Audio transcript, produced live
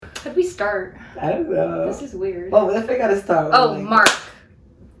How'd we start? I don't know. This is weird. Oh, if we gotta start. Oh, Mark.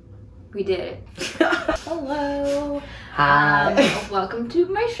 We did it. Hello. Hi. Welcome to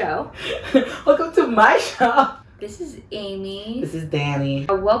my show. Welcome to my show. This is Amy. This is Dani.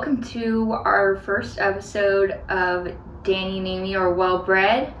 Welcome to our first episode of Dani and Amy Are Well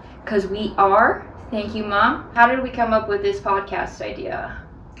Bred. Because we are. Thank you, Mom. How did we come up with this podcast idea?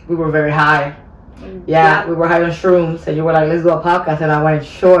 We were very high. Yeah, we were high on shrooms, and you were like, let's do a podcast, and I went,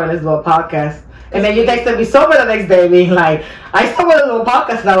 sure, let's do a podcast. And then you texted me sober the next day, being like, I still want to do a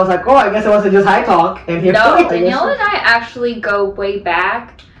podcast, and I was like, oh, I guess it wasn't just high talk. And here No, Danielle and I actually go way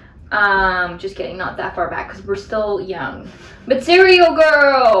back. Just kidding, not that far back, because we're still young. But Serial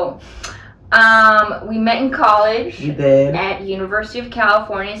Girl! We met in college. We did. At University of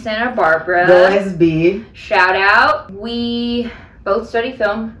California, Santa Barbara. Go SB. Shout out. We both study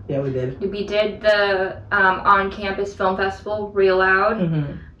film. Yeah, we did. We did the on-campus film festival, Real Loud.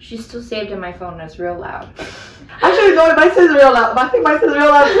 Mm-hmm. She's still saved in my phone as Real Loud. Actually, no, mine says Real Loud. I think mine says Real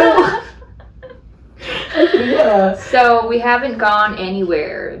Loud too. Actually, yeah. So we haven't gone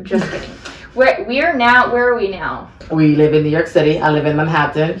anywhere. Just kidding. Where are we now? We live in New York City. I live in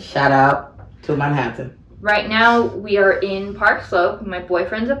Manhattan. Shout out to Manhattan. Right now, we are in Park Slope, my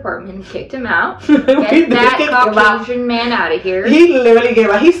boyfriend's apartment. Kicked him out. We Get that Caucasian man out of here. He literally gave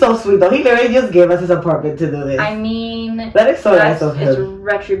us, he's so sweet though. He literally just gave us his apartment to do this. I mean, that is so nice of him. It's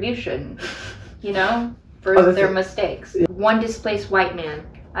retribution, you know, for their mistakes. Yeah. One displaced white man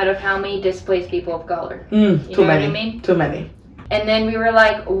out of how many displaced people of color? Too many. What I mean? Too many. And then we were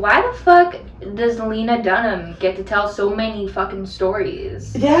like, why the fuck does Lena Dunham get to tell so many fucking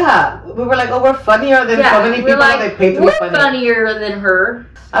stories? Yeah. We were like, oh, we're funnier than so many people like, they paid to be funny. We're funnier than her.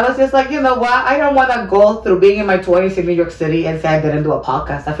 I was just like, you know what? I don't want to go through being in my 20s in New York City and say I didn't do a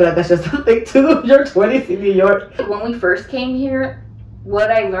podcast. I feel like that's just a thing to do in your 20s in New York. When we first came here,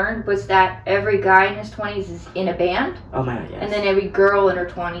 what I learned was that every guy in his 20s is in a band. Oh my God, yes. And then every girl in her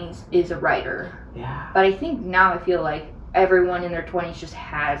 20s is a writer. Yeah. But I think now I feel like everyone in their 20s just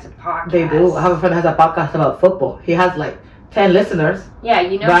has a podcast. They do. I have a friend that has a podcast about football. He has like 10 listeners. Yeah,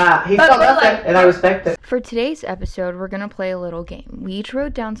 you know. But he still does it, and I respect it. For today's episode, we're going to play a little game. We each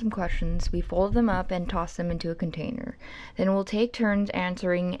wrote down some questions, we folded them up and tossed them into a container. Then we'll take turns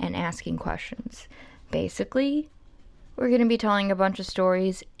answering and asking questions. Basically, we're going to be telling a bunch of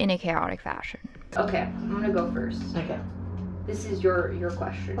stories in a chaotic fashion. Okay, I'm going to go first. Okay. This is your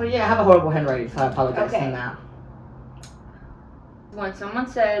question. Oh yeah, I have a horrible handwriting, so I apologize okay. now. When someone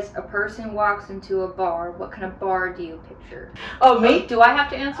says a person walks into a bar, what kind of bar do you picture? Oh, me? Do I have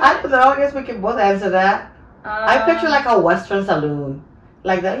to answer? I don't know. I guess we can both answer that. I picture like a Western saloon.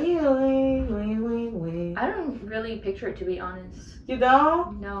 Like that. I don't really picture it, to be honest. You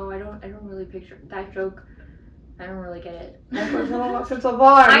don't? No, I don't really picture that joke. I don't really get it. That person walks into a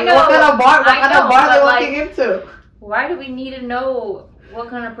bar. I know. What kind of bar? What kind of bar are they walking into? Why do we need to know what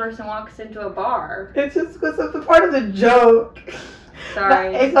kind of person walks into a bar? It's just because it's a part of the joke.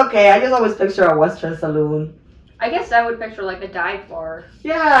 Sorry. But it's okay. I just always picture a Western saloon. I guess I would picture like a dive bar.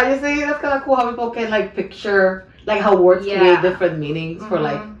 Yeah, you see, that's kind of cool how people can like picture like how words create different meanings for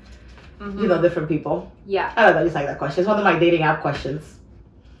like, you know, different people. Yeah. I don't know. I just like that question. It's one of my dating app questions.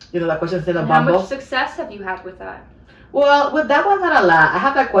 You know, that question's in a Bumble. How much success have you had with that? Well, with that one, not a lot. I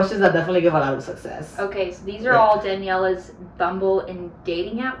have like questions that definitely give a lot of success. Okay, so these are all Daniela's Bumble and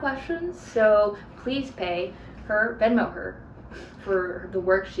dating app questions. So please pay her, Venmo her, for the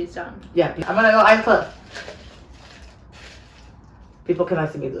work she's done. Yeah, I'm gonna go eyes closed. People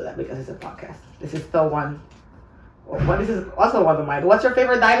cannot see me do that because it's a podcast. This is still one. Well, this is also one of mine. What's your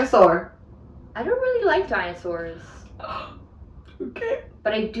favorite dinosaur? I don't really like dinosaurs. Okay.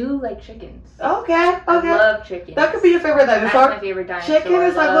 But I do like chickens. Okay. I love chickens. That could be your favorite dinosaur. That's my favorite dinosaur. Chicken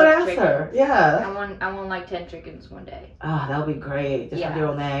is a good answer. Chickens. Yeah. I want like 10 chickens one day. Ah, that would be great. Just have your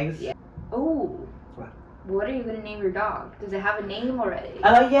own eggs. Yeah. Oh. What are you gonna name your dog? Does it have a name already?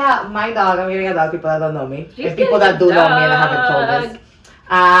 Oh yeah, my dog. I'm getting a dog. People that don't know me. She's and people that do know me and I haven't told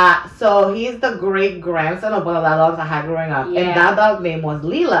this. So he's the great grandson of one of the dogs I had growing up, and that dog name was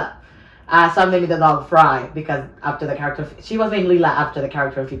Leela. So I'm naming the dog Fry because after the character, she was named Leela after the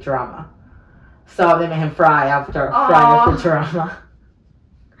character in Futurama. So I'm naming him Fry after Fry in Futurama.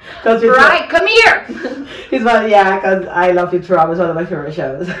 Fry, come here! He's one, because I love Futurama. It's one of my favorite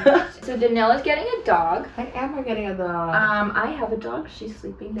shows. So Daniela's getting a dog. I am getting a dog. I have a dog. She's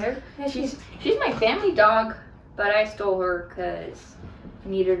sleeping there. She's my family dog, but I stole her because I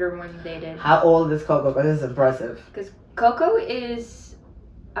needed her more than they did. How old is Coco? Because this is impressive. Because Coco is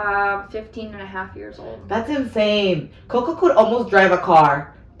 15 and a half years old. That's insane. Coco could almost drive a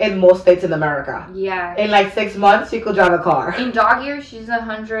car in most states in America. Yeah. In like 6 months, she could drive a car. In dog years, she's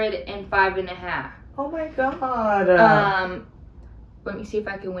 105.5. Oh my god. Let me see if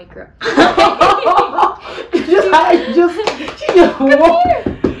I can wake her up.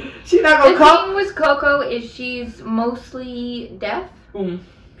 She's not gonna the come. thing with Coco is she's mostly deaf.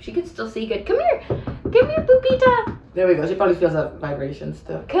 She can still see good. Come here, Pupita. There we go. She probably feels the vibrations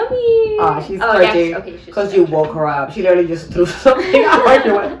too. Come here. Ah, she's stretching. Yes. Okay, because you woke her up. She literally just threw something at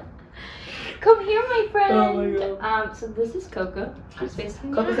her. Come here, my friend. Oh my god. So this is Coco. She's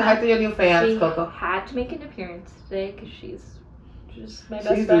facing Coco, say hi to your new fans, she Coco. had to make an appearance today because she's just my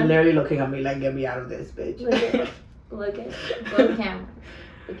best She's friend. literally looking at me like, get me out of this, bitch. Look at the camera.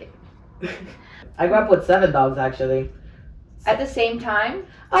 Look at. I grew up with 7 dogs actually. At the same time?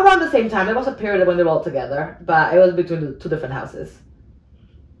 Around the same time. There was a period when they were all together, but it was between the 2 different houses.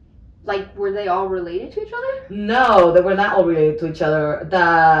 Like, were they all related to each other? No, they were not all related to each other.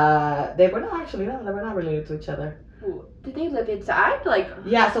 They were not related to each other. Did they live inside? Like,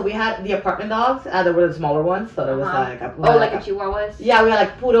 yeah, so we had the apartment dogs. There were the smaller ones, so there was like like a Chihuahuas. Yeah, we had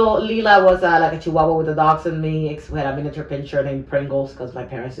like Poodle. Lila was like a Chihuahua with the dogs and me. We had a miniature pinscher named Pringles because my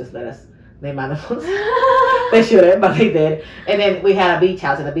parents just let us name animals. They shouldn't, but they did. And then we had a beach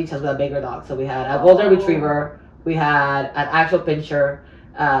house, and the beach house was a bigger dog. So we had a golden retriever. We had an actual pinscher.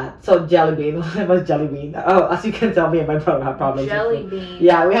 So Jelly Bean. It was Jelly Bean. Oh, as you can tell, me and my brother have problems. Jelly Bean.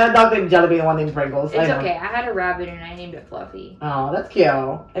 Yeah, we had a dog named Jelly Bean and one named Pringles. It's okay. I had a rabbit and I named it Fluffy. Oh, that's cute.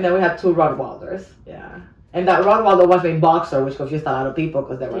 And then we had 2 Rottweilers. Yeah. And that Rottweiler was named Boxer, which confused a lot of people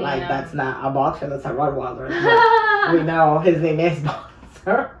because they were like, that's not a Boxer, that's a Rottweiler. We know his name is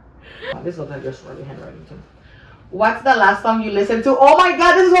Boxer. Oh, this looks like you're really handwriting too. What's the last song you listened to? Oh my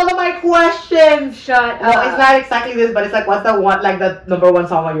god, this is one of my questions. Shut up. Well, it's not exactly this, but it's like, what's the one, like the number 1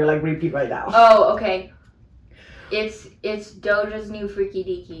 song on your like repeat right now? Oh, okay. It's Doja's new Freaky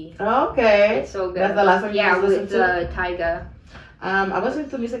Deaky. Okay. It's so good. That's the last one you listened to? Yeah, with Tyga. I was listening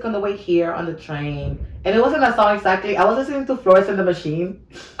to music on the way here on the train. And it wasn't a song exactly. I was listening to Florence and the Machine.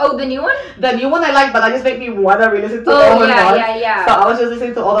 Oh, the new one? The new one I like, but that just made me want to re-listen to all the yeah. So I was just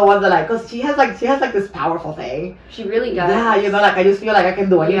listening to all the ones that I like. Because she has this powerful thing. She really does. Yeah, like I just feel like I can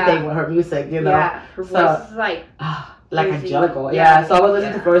do anything with her music, Yeah, her voice is like... like angelical. Yeah, so I was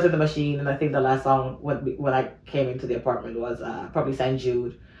listening to Florence and the Machine. And I think the last song when I came into the apartment was probably St.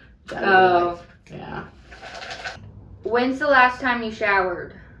 Jude. Oh. Yeah. When's the last time you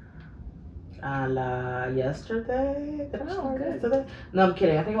showered? Yesterday. Did I shower yesterday? No, I'm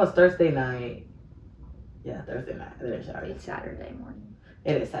kidding. I think it was Thursday night. Yeah, Thursday night. I didn't shower. It's Saturday morning.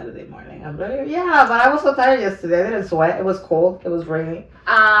 It is Saturday morning. But I was so tired yesterday. I didn't sweat. It was cold. It was raining.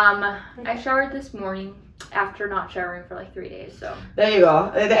 I showered this morning after not showering for like 3 days. So there you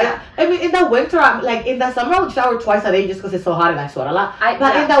go. Yeah. I mean, in the winter, in the summer, I'll shower twice a day just because it's so hot and I sweat a lot.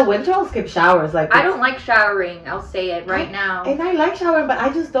 But in the winter, I'll skip showers. Like I don't like showering. I'll say it right now. And I like showering, but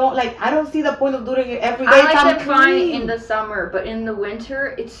I just don't like. I don't see the point of doing it every day. I like it fine in the summer, but in the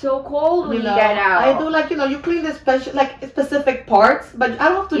winter, it's so cold when you get out. I do like you clean the specific parts, but I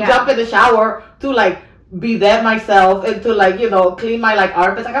don't have to jump in the shower to like be that myself and to like clean my like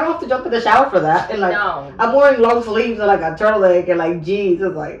armpits. Like I don't have to jump in the shower for that. And like I'm wearing long sleeves and like a turtleneck and like jeans.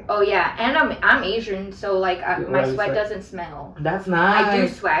 It's like and I'm Asian, so like my sweat doesn't smell. That's nice. I do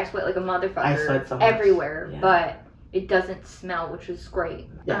sweat. I sweat like a motherfucker. I sweat so much. Everywhere, but it doesn't smell, which is great.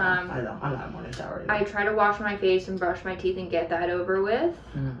 Yeah, I know. I'm not a morning shower either. I try to wash my face and brush my teeth and get that over with.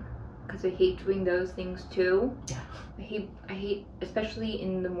 Because I hate doing those things too. Yeah. I hate, especially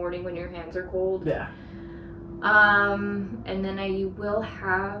in the morning when your hands are cold. Yeah. And then I will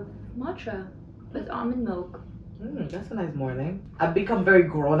have matcha with almond milk. That's a nice morning. I've become very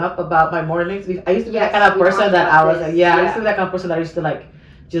grown up about my mornings. I used to be that kind of person that I was I used to be that kind of person that used to like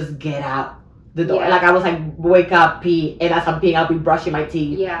just get out the door. Like I was like wake up, pee, and as I'm peeing, I'll be brushing my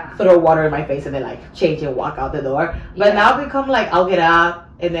teeth, throw water in my face, and then like change and walk out the door. But now I've become like I'll get out.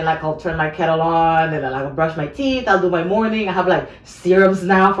 And then like I'll turn my kettle on and then like I'll brush my teeth, I'll do my morning. I have like serums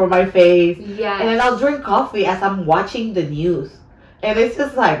now for my face. Yes. And then I'll drink coffee as I'm watching the news. And it's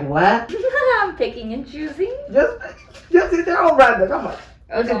just like what? I'm picking and choosing. Just they're all random. Come on.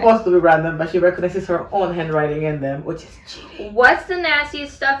 It's supposed to be random, but she recognizes her own handwriting in them, which is cheating. What's the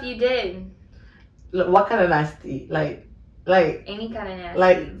nastiest stuff you did? What kind of nasty? Like any kind of nasty.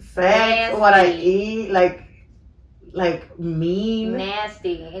 Like sex, what I eat, like mean,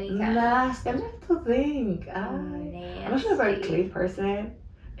 nasty, any kind. Nasty. I have to think. I'm actually a very clean person,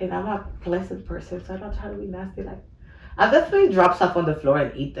 and I'm a pleasant person, so I don't try to be nasty. Like, I definitely drop stuff on the floor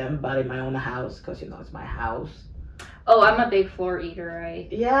and eat them, but in my own house, because it's my house. Oh, I'm a big floor eater.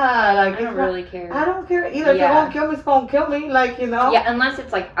 Yeah, like I don't really care. I don't care either. If you're gonna kill me, it's gonna kill me. Like, you know. Yeah, unless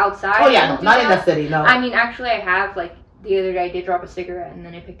it's like outside. Oh yeah, no, not in the city. No. I mean, actually, I have like the other day I did drop a cigarette and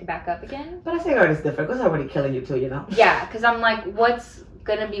then I picked it back up again. But a cigarette is different because it's already killing you too. You know. Yeah, because I'm like, what's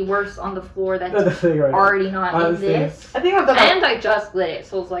gonna be worse on the floor that's already not in this? I think I've done and I just lit it,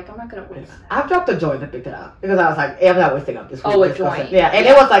 so I was like, I'm not gonna waste that. I've dropped a joint and picked it up because I was like, hey, I'm not wasting up this week. Oh, a joint. Yeah, and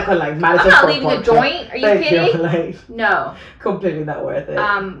it was like on like Madison. I'm not leaving a joint. Are you kidding? Like, no. Completely not worth it.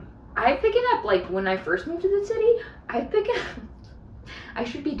 I pick it up like when I first moved to the city. I pick it up. I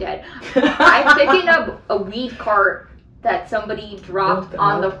should be dead. I picking up a weed cart that somebody dropped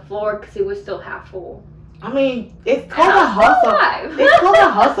on the floor because it was still half full. I mean, it's called a hustle. It's called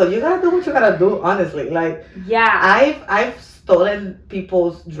a hustle. You gotta do what you gotta do, honestly. Like, yeah, I've stolen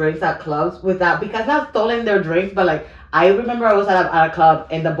people's drinks at clubs with that, because not stolen their drinks, but like I remember I was at a club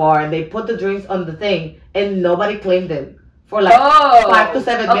in the bar and they put the drinks on the thing and nobody claimed them for like 5 to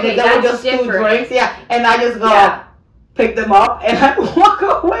 7 minutes. They were just different. 2 drinks, and I just go pick them up and I walk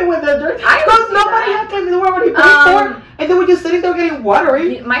away with their drinks because nobody had claimed. They were already paid for. And they were just sitting there getting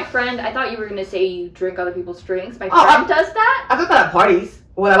watery. My friend, I thought you were going to say you drink other people's drinks. My friend does that. I've done that at parties.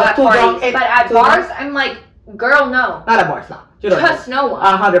 When I was too drunk. But at bars, I'm like, girl, no. Not at bars, no. Trust no one.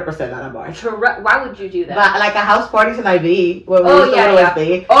 100% not at bars. Why would you do that? But like at house parties in IV, when we used to go to West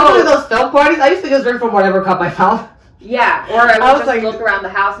those film parties, I used to just drink from whatever cup I found. Yeah, or I would just look around the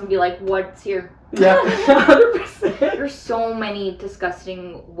house and be like, what's here? Yeah, 100%. There's so many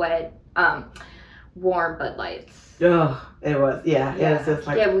disgusting, wet, warm Bud Lights. Oh, it was, it was just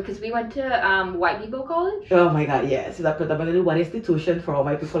like... Yeah, because we went to white people college. Oh my god, yes. It's a predominantly white institution for all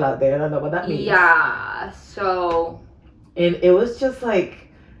my people out there. I don't know what that means. Yeah, so... And it was just like...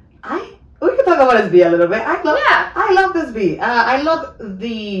 We can talk about this beat a little bit. I love this beat. I love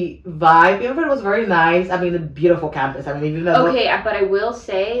the vibe. It was very nice. I mean, a beautiful campus. I mean, even though... Okay, but I will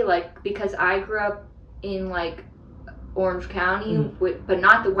say, like, because I grew up in, like, Orange County, but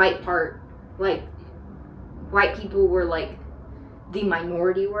not the white part. Like, white people were, like, the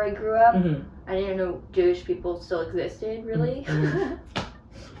minority where I grew up. I didn't know Jewish people still existed, really. They're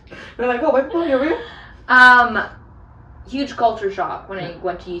like, oh, white people, you're real? Huge culture shock when I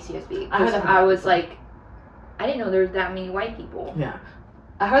went to UCSB. I was like, I didn't know there was that many white people. Yeah.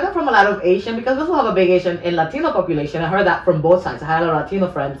 I heard that from a lot of Asian, because we also have a big Asian and Latino population. I heard that from both sides. I had a lot of Latino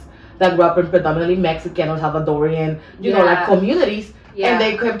friends that grew up in predominantly Mexican or Salvadorian, you know, like communities. Yeah. And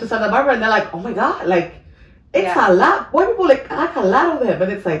they came to Santa Barbara and they're like, oh my God, like, it's a lot. White people, like a lot of them.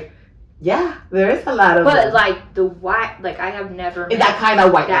 And it's like, yeah, there is a lot of them. But like the white, like I have never met that kind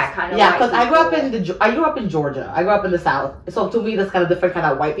of whiteness. That kind of white because I grew up in Georgia. I grew up in the South. So to me, that's kind of different kind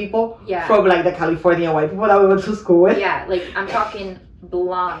of white people. Yeah. From like the California white people that we went to school with. Yeah, like I'm talking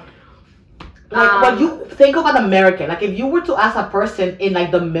blonde. Like when you think of an American, like if you were to ask a person in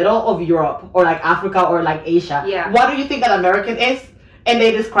like the middle of Europe or like Africa or like Asia, what do you think an American is? And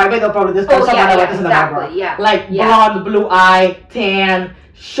they describe it, they'll probably describe someone that went to Santa Barbara. Yeah. Like blonde, blue eye, tan,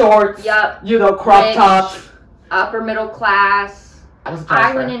 shorts, you know, crop tops. Upper middle class.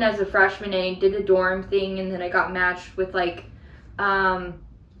 I went in as a freshman and I did the dorm thing, and then I got matched with like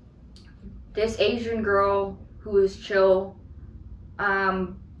this Asian girl who was chill,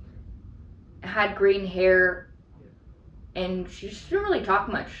 had green hair, and she just didn't really talk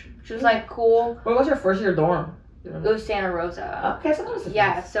much. She was like cool. What was your first year dorm? It was Santa Rosa. Okay, so that was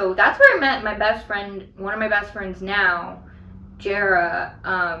so that's where I met my best friend, one of my best friends now, Jara,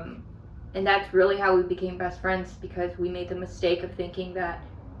 and that's really how we became best friends, because we made the mistake of thinking that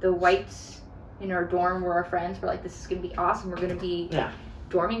the whites in our dorm were our friends. We're like, this is gonna be awesome, we're gonna be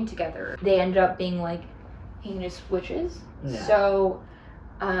dorming together. They ended up being like heinous witches. So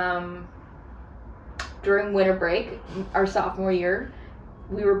during winter break, our sophomore year,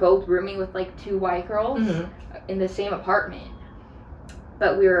 we were both rooming with like 2 white girls in the same apartment,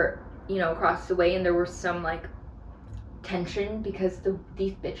 but we were, you know, across the way, and there was some like tension because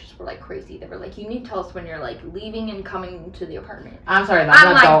these bitches were like crazy. They were like, you need to tell us when you're like leaving and coming to the apartment. I'm sorry, I'm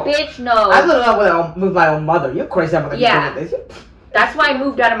like, bitch, no. I don't know with my own mother. You're crazy. I'm gonna do this. That's why I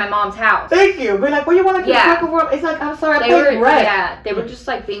moved out of my mom's house. Thank you. We're like, well, you want to get back over? It's like, I'm sorry, I paid rent. Yeah, they were just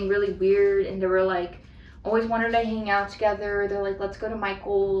like being really weird, and they were like, always wanted to hang out together. They're like, let's go to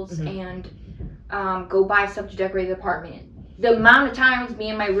Michael's and go buy stuff to decorate the apartment. The amount of times me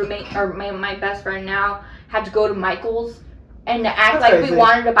and my roommate, or my best friend now, had to go to Michael's and act like crazy. We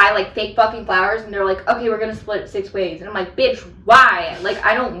wanted to buy like fake fucking flowers, and they're like, okay, we're gonna split it 6 ways. And I'm like, bitch, why? Like,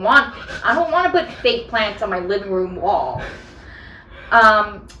 I don't want to put fake plants on my living room wall.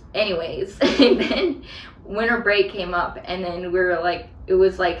 Anyways, and then winter break came up, and then we were like, it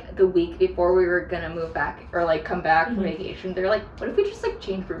was like the week before we were gonna move back or like come back from vacation. They're like, what if we just like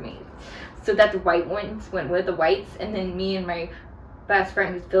change roommates so that the white ones went with the whites, and then me and my best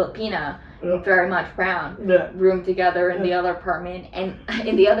friend who's Filipina, very much brown, roomed together in the other apartment and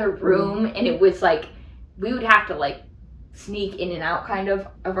in the other room, and it was like we would have to like sneak in and out kind of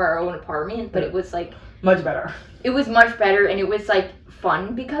our own apartment, but it was like much better. It was much better, and it was like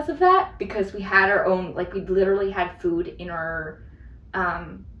fun because of that, because we had our own, like we literally had food in our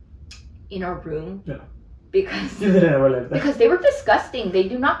room. Yeah. Because they were disgusting. They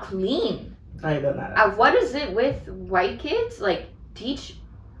do not clean. I don't know. What is it with white kids? Like, teach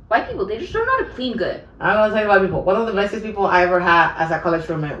white people, they just don't know how to clean good. I'm gonna tell you white people. One of the nicest people I ever had as a college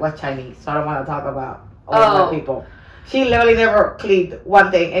roommate was Chinese, so I don't want to talk about all white people. She literally never cleaned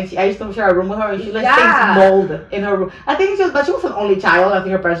one thing, and I used to share a room with her, and she let things mold in her room. I think she was an only child. I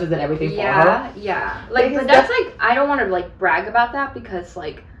think her parents did everything for her. Yeah. Like, but that's like, I don't want to like brag about that, because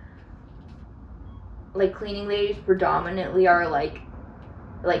like cleaning ladies predominantly are like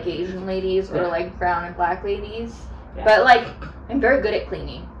Asian ladies or like brown and black ladies. Yeah. But like, I'm very good at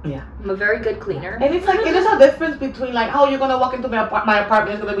cleaning. Yeah. I'm a very good cleaner. And it's like, there's a difference between like, oh, you're gonna walk into my apartment,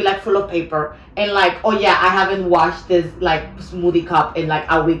 it's gonna be like full of paper, and like, oh yeah, I haven't washed this like smoothie cup in like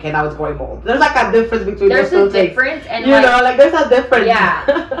a week and now it's going mold. There's like a difference between those two things. There's a difference, and you know, like there's a difference.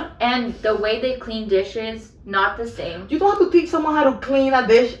 Yeah. And the way they clean dishes, not the same. You don't have to teach someone how to clean a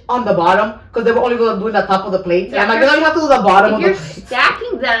dish on the bottom, because they were only going to do the top of the plate. Yeah, and I'm like, you have to do the bottom of the plate. If you're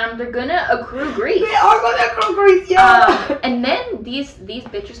stacking them, they're going to accrue grease. They are going to accrue grease, yeah. And then these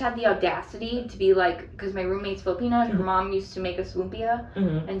bitches had the audacity to be like, because my roommate's Filipina, her mom used to make us lumpia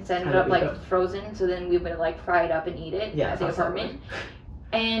and send it up like frozen, so then we would like fry it up and eat it at the apartment.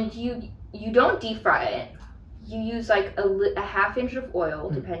 And you don't deep fry it. You use like a half inch of oil,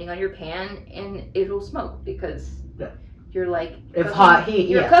 depending on your pan, and it'll smoke, because you're like, it's hot heat.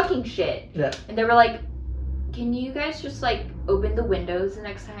 You're cooking shit. Yeah. And they were like, can you guys just like open the windows the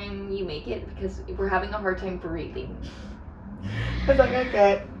next time you make it, because we're having a hard time breathing. It's like,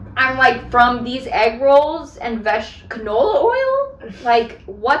 okay. I'm like, from these egg rolls and canola oil? Like,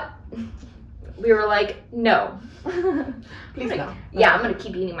 what? We were like, no. Please no. Yeah, I'm gonna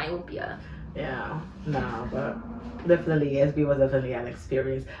keep eating my lumpia. Yeah, no, but definitely SB was definitely an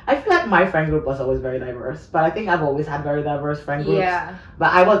experience. I feel like my friend group was always very diverse, but I think I've always had very diverse friend groups. Yeah.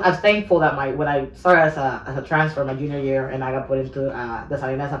 But I was thankful that when I started as a transfer my junior year, and I got put into the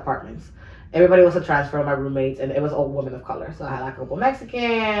Salinas apartments, everybody was a transfer, my roommates, and it was all women of color. So I had like a couple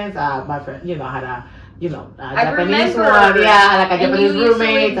Mexicans, my friend, I had a Japanese one, like a Japanese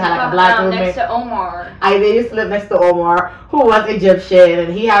roommate, I had like a black roommate. Next to Omar. They used to live next to Omar, who was Egyptian,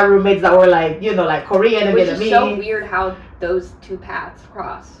 and he had roommates that were like, like Korean and Vietnamese. Which is so weird how those two paths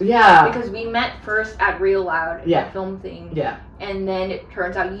cross. Yeah. Because we met first at Real Loud, the film thing. Yeah. And then it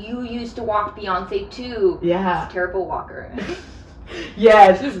turns out you used to walk Beyonce too. Yeah. She's a terrible walker.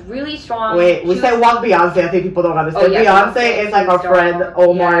 Yes. She's really strong. Wait, we say walk Beyonce. I think people don't understand. Beyonce is like our friend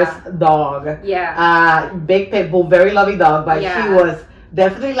Omar's dog. Yeah. Big pit bull, very loving dog, but she was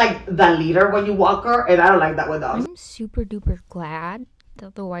definitely like the leader when you walk her, and I don't like that with dogs. I'm super duper glad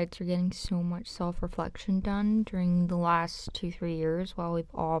that the whites are getting so much self-reflection done during the last 2-3 years while we've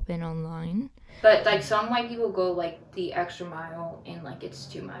all been online. But like, some white people go like the extra mile, and like it's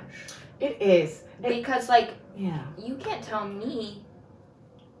too much. It is. Because like, you can't tell me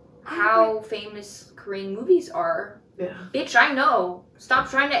how famous Korean movies are. Yeah. Bitch, I know. Stop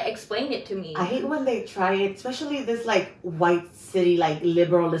trying to explain it to me. I hate when they try it, especially this like white city like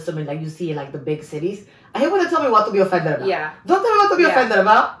liberalism, and like you see in like the big cities. I hate when they tell me what to be offended about. Yeah. Don't tell me what to be offended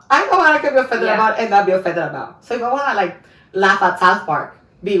about. I know what I can be offended about and not be offended about. So if I want to like laugh at South Park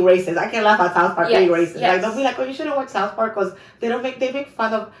being racist, I can laugh at South Park being racist. Yes. Like, don't be like, oh, you shouldn't watch South Park because they make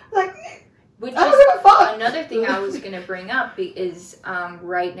fun of, like, which is another thing I was going to bring up is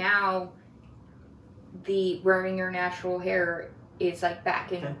right now the wearing your natural hair is like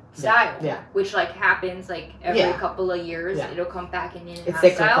back in style, which like happens like every couple of years. It'll come back in and out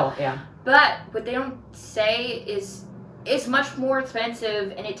of style. But what they don't say is it's much more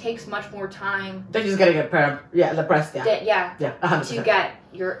expensive, and it takes much more time. They're just getting it the press, to get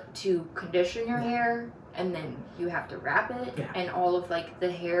to condition your hair, and then you have to wrap it, and all of like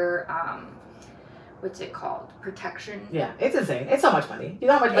the hair, what's it called? Protection. Yeah, it's insane. It's so much money. You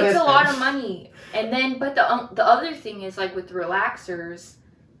know how much money it's a lot of money. And then, but the other thing is like with relaxers,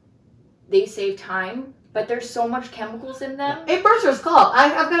 they save time. But there's so much chemicals in them. It burns your skull.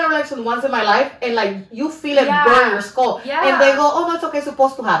 I've got a relaxation once in my life, and like you feel it burn your skull. Yeah. And they go, oh no, it's okay, it's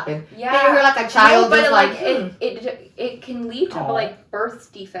supposed to happen. Yeah. And you hear like a child but it can lead to like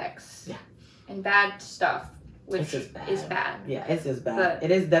birth defects. Yeah. And bad stuff which is bad. Yeah, it's just bad. But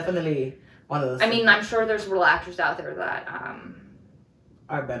it is definitely one of those. I mean, I'm sure there's relaxers out there that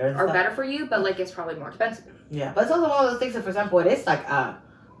are better for you, but like it's probably more expensive. Yeah, but it's also one of those things that, for example, it is like a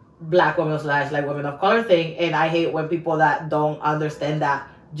black women / like women of color thing, and I hate when people that don't understand that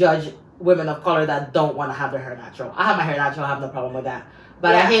judge women of color that don't want to have their hair natural. I have my hair natural, I have no problem with that.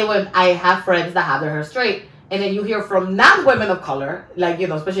 But I hate when I have friends that have their hair straight, and then you hear from non-women of color, like, you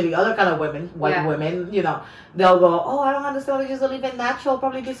know, especially other kind of women, white women, you know, they'll go, oh, I don't understand why you just leave it natural,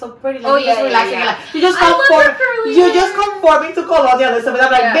 probably be so pretty. Like, just relaxing. Like, you're just conforming to colonialism. And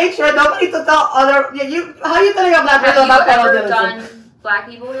I'm like, make sure nobody to tell other, how are you telling a black person about colonialism? Black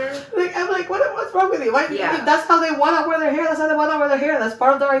people here? Like, I'm like, what's wrong with you? Why, if that's how they want to wear their hair, that's how they want to wear their hair. That's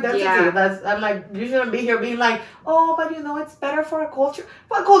part of their identity. I'm like, you shouldn't be here being like, oh, but you know, it's better for a culture.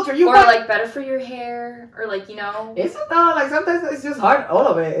 What culture? Like better for your hair, or like, you know. It's not like sometimes it's just hard. All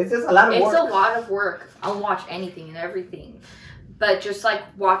of it. It's just a lot of work. It's a lot of work. I'll watch anything and everything, but just like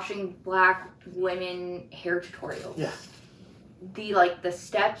watching black women hair tutorials. Yeah. The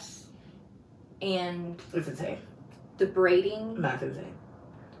steps and it's insane. The braiding. That's insane.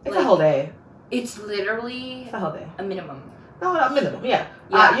 It's a whole day. It's literally a whole day. A minimum. No, a minimum. Yeah.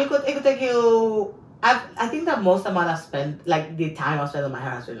 It could take you. I think the most amount I've spent, like the time I've spent on my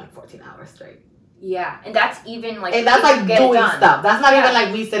hair has been like 14 hours straight. Yeah, and that's even like. And that's like doing stuff. That's not even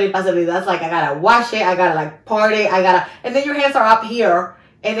like me sitting passively. That's like I gotta wash it. I gotta like party. And then your hands are up here.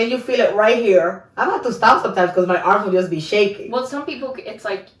 And then you feel it right here. I have to stop sometimes because my arms will just be shaking. Well, some people, it's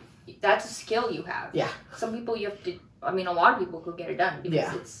like, that's a skill you have. Yeah. Some people you have to, I mean, a lot of people could get it done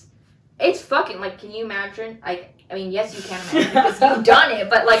because it's fucking, like, can you imagine? I mean, yes, you can imagine because you've done it,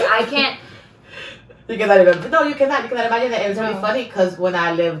 but, like, I can't. You cannot even, no, you cannot imagine that. And it's really funny because when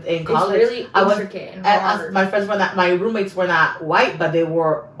I lived in college, it's really intricate and hard. My roommates were not white, but they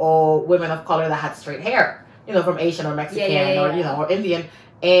were all women of color that had straight hair, you know, from Asian or Mexican or, you know, or Indian.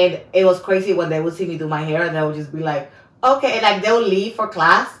 And it was crazy when they would see me do my hair and they would just be like, okay, and like they'll leave for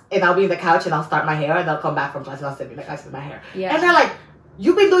class and I'll be in the couch and I'll start my hair and they'll come back from class and I'll sit in the couch with my hair. Yeah. And they're like,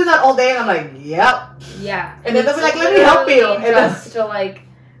 you've been doing that all day? And I'm like, yep. Yeah. And then they'll be like, let me help you. And just to like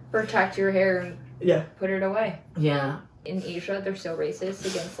protect your hair and put it away. Yeah. In Asia, they're so racist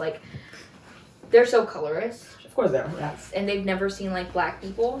against like, they're so colorist. Of course they are, yeah. And they've never seen like black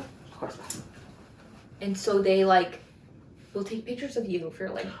people. Of course not. And so they like, we'll take pictures of you if you're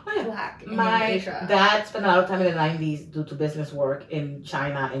like black in Asia. Dad spent a lot of time in the 90s due to business work in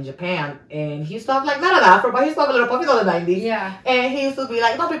China and Japan. And he used to have like, not an afro, but he used to have a little puff, you know, the 90s. Yeah. And he used to be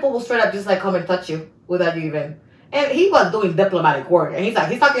like, no, people will straight up just like come and touch you without you even. And he was doing diplomatic work. And he's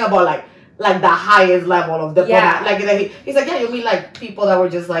talking about like the highest level of diplomat. Yeah. Like he's like, yeah, you mean like people that were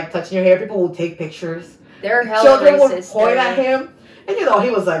just like touching your hair. People would take pictures. They're hella Children racist. Would point at him. And you know, he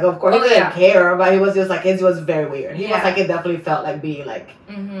was like, of course, he didn't care, but he was just like, it was very weird. He was like, it definitely felt like being like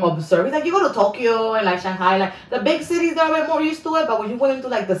observed. He's like, you go to Tokyo and like Shanghai, like the big cities, they're a bit more used to it, but when you went into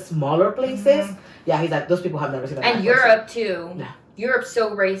like the smaller places, he's like, those people have never seen that. And Europe too. Yeah. Europe's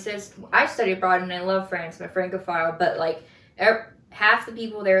so racist. I studied abroad and I love France, I'm a Francophile, but like half the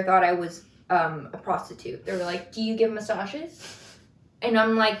people there thought I was a prostitute. They were like, do you give massages? And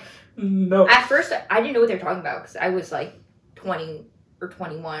I'm like, no. At first, I didn't know what they were talking about because I was like 20 or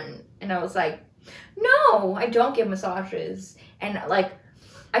 21 and I was like, no, I don't give massages. And like,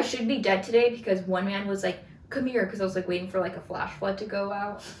 I should be dead today because one man was like, come here, because I was like waiting for like a flash flood to go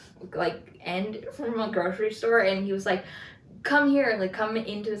out, like end from a grocery store, and he was like, come here, like come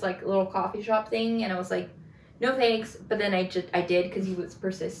into his like little coffee shop thing, and I was like, no thanks. But then I did because he was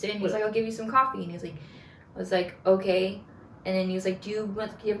persistent. He was like, I'll give you some coffee, and he was like, I was like, okay. And then he was like, do you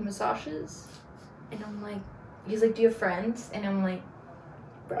want to give massages? And I'm like, he's like, do you have friends? And I'm like,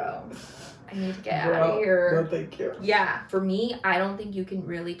 bro, I need to get out of here. No, thank you. Yeah. For me, I don't think you can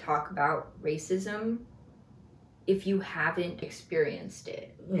really talk about racism if you haven't experienced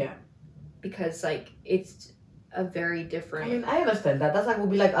it. Yeah. Because, like, it's a very different... I mean, I understand that. That's like,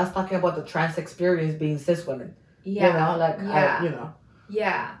 would be like us talking about the trans experience being cis women. Yeah. You know, like, yeah.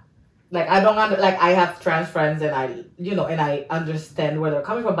 Yeah. Like, I don't like, I have trans friends and I understand where they're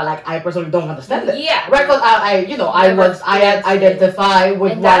coming from, but like, I personally don't understand it. Yeah. Right? Because I identify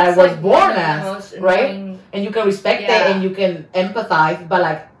with what I was born as, right? And you can respect it and you can empathize, but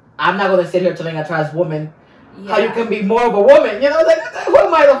like, I'm not going to sit here telling a trans woman how you can be more of a woman, you know? Like, who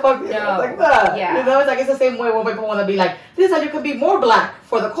am I to fuck you? No. Like that. Yeah. You know, it's like, it's the same way when people want to be like, this is how you can be more black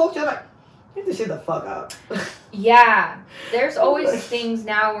for the culture. Like, get this shit the fuck out. Yeah. There's always things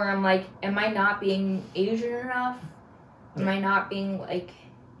now where I'm like, am I not being Asian enough? Am I not being like...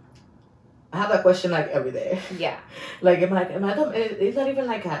 I have that question like every day. Yeah. Like, am I it's not even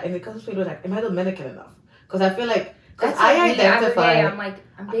like that. And it comes to me like, am I Dominican enough? Because I feel like, because That's I like me identify. every day. I'm like,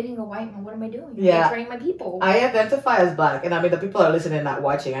 I'm dating a white man. What am I doing? Yeah. I'm training my people. I identify as black, and I mean the people are listening, not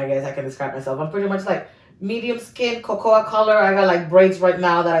watching. I guess I can describe myself. I'm pretty much like medium skin, cocoa color. I got like braids right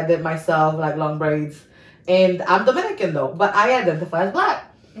now that I did myself, like long braids. And I'm Dominican though, but I identify as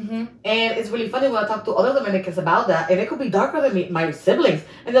black. Mm-hmm. And it's really funny when I talk to other Dominicans about that, and they could be darker than me, my siblings,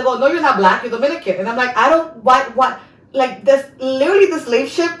 and they go, "No, you're not black. You're Dominican." And I'm like, I don't. What? Like this, literally the slave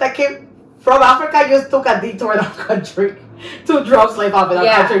ship that came from Africa just took a detour in our country to drop slave off in our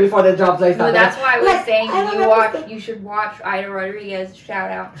country before they dropped slave. No, that's why I was saying you should watch Ida Rodriguez,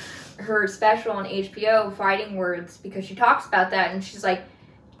 shout out, her special on HBO, Fighting Words, because she talks about that, and she's like,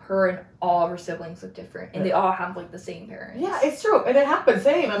 her and all of her siblings look different, and they all have like the same parents. Yeah, it's true, and it happens.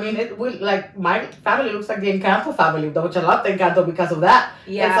 Same. I mean, like my family looks like the Encanto family, which I love the Encanto because of that.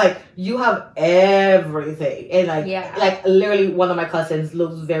 Yeah, it's like you have everything, and like literally one of my cousins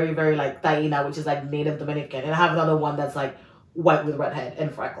looks very, very like Taina, which is like native Dominican, and I have another one that's like white with red head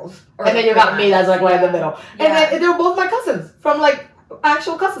and freckles, and then you got me that's like right in the middle, and then they're both my cousins from like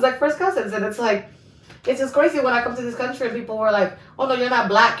actual cousins, like first cousins, and it's like. It's just crazy when I come to this country and people were like, "Oh no, you're not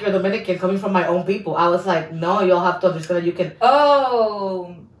black, you're Dominican, coming from my own people." I was like, "No, you'll have to understand that you can."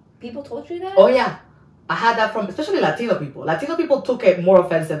 Oh, people told you that? Oh yeah, I had that from especially Latino people. Latino people took it more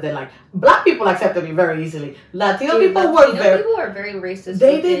offensive than like black people accepted me very easily. Latino people are very racist.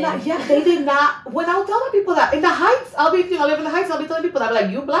 They did not. Yeah, they did not. When I would tell people that in the Heights, I live in the Heights. I'll be telling people that I'm like,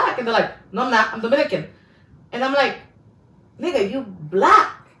 "You black," and they're like, "No, I'm not. I'm Dominican," and I'm like, "Nigga, you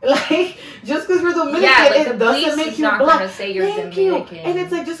black." Like, just because you're Dominican, it doesn't make you black. Say you're Thank Dominican. You. And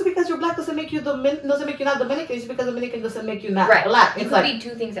it's like, just because you're black doesn't make you not Dominican. Just because Dominican doesn't make you not right. black. It it's could like, be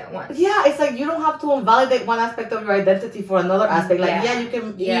two things at once. Yeah, it's like you don't have to invalidate one aspect of your identity for another aspect. Like, you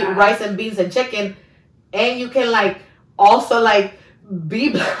can eat rice and beans and chicken, and you can like also like be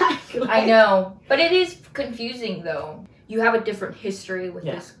black. Like, I know, but it is confusing though. You have a different history with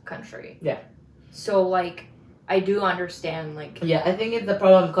this country. Yeah. So like. I do understand, like... Yeah, I think the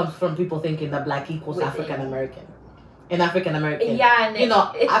problem comes from people thinking that black equals African American. And African American. Yeah, and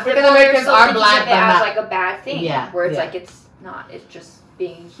African Americans are black, but not... like a bad thing. Yeah. Where it's like, it's not. It's just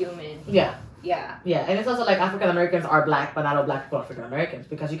being human. Yeah. Yeah. Yeah, and it's also like African Americans are black, but not all black people are African Americans.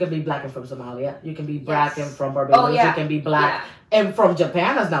 Because you can be black and from Somalia. You can be black and from Barbados. You can be black and from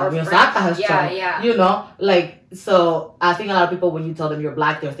Japan as now. Miyazaki has tried. Yeah. You know, like... So I think a lot of people, when you tell them you're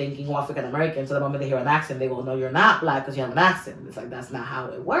black, they're thinking African American. So the moment they hear an accent, they go, "No, you're not black because you have an accent." It's like that's not how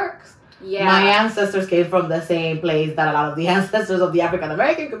it works. Yeah. My ancestors came from the same place that a lot of the ancestors of the African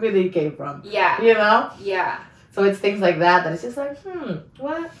American community came from. Yeah. You know. Yeah. So it's things like that it's just like,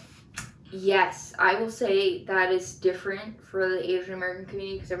 what? Yes, I will say that is different for the Asian American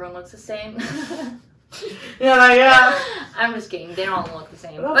community because everyone looks the same. Yeah. I'm just kidding. They don't all look the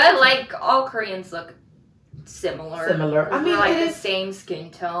same, but like all Koreans look. Similar. I mean, we're like the same skin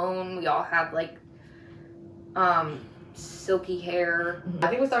tone. We all have like silky hair. I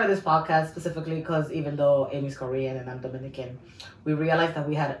think we started this podcast specifically because even though Amy's Korean and I'm Dominican, we realized that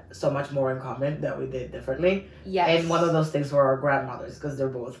we had so much more in common that we did differently. Yes. And one of those things were our grandmothers because they're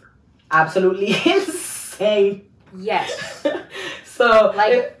both absolutely insane. Yes. So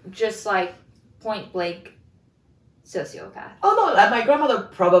just like point blank sociopath. Oh no, my grandmother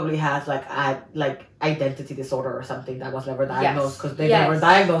probably has like identity disorder or something that was never diagnosed because they never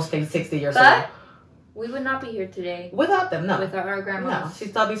diagnosed things 60 years ago. We would not be here today without them. No, without our grandma. No,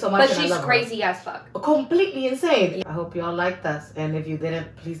 she's taught me so much. But she's crazy as fuck. Completely insane. Yeah. I hope y'all liked us, and if you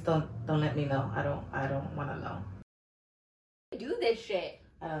didn't, please don't let me know. I don't want to know. Do this shit.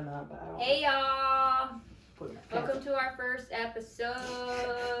 I don't know, but I don't. Hey y'all. Welcome to our first episode.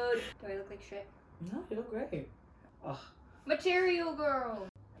 Do I look like shit? No, you look great. Ugh. Material girl.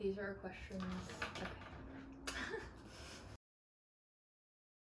 These are our questions. Okay.